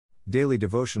Daily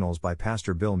Devotionals by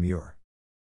Pastor Bill Muir.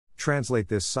 Translate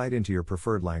this site into your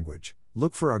preferred language.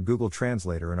 Look for our Google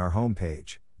Translator in our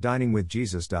homepage,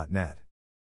 diningwithjesus.net.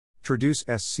 Traduce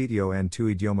este sitio en tu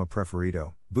idioma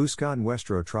preferido. Busca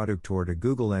nuestro traductor de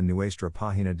Google en nuestra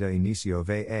página de inicio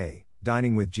va,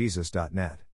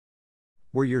 diningwithjesus.net.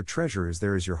 Where your treasure is,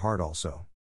 there is your heart also.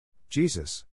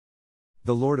 Jesus.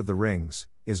 The Lord of the Rings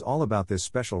is all about this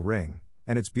special ring,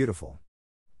 and it's beautiful.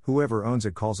 Whoever owns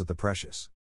it calls it the precious.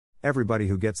 Everybody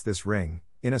who gets this ring,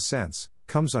 in a sense,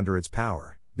 comes under its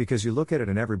power, because you look at it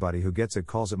and everybody who gets it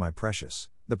calls it my precious,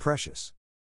 the precious.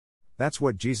 That's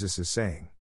what Jesus is saying.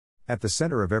 At the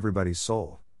center of everybody's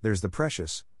soul, there's the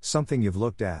precious, something you've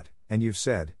looked at, and you've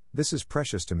said, this is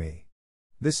precious to me.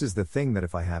 This is the thing that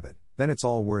if I have it, then it's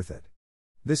all worth it.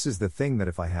 This is the thing that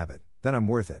if I have it, then I'm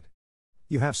worth it.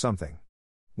 You have something.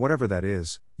 Whatever that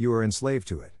is, you are enslaved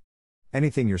to it.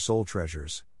 Anything your soul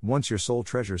treasures, once your soul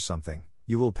treasures something,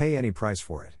 you will pay any price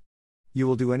for it. You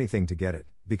will do anything to get it,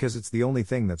 because it's the only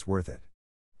thing that's worth it.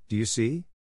 Do you see?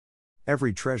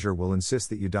 Every treasure will insist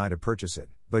that you die to purchase it,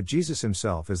 but Jesus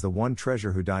himself is the one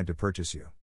treasure who died to purchase you.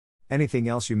 Anything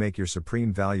else you make your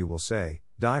supreme value will say,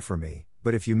 die for me,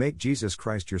 but if you make Jesus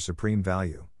Christ your supreme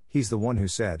value, he's the one who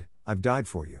said, I've died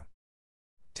for you.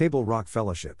 Table Rock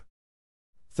Fellowship.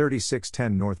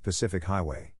 3610 North Pacific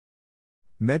Highway,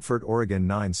 Medford, Oregon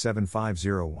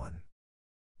 97501.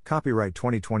 Copyright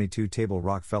 2022 Table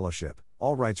Rock Fellowship,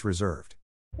 all rights reserved.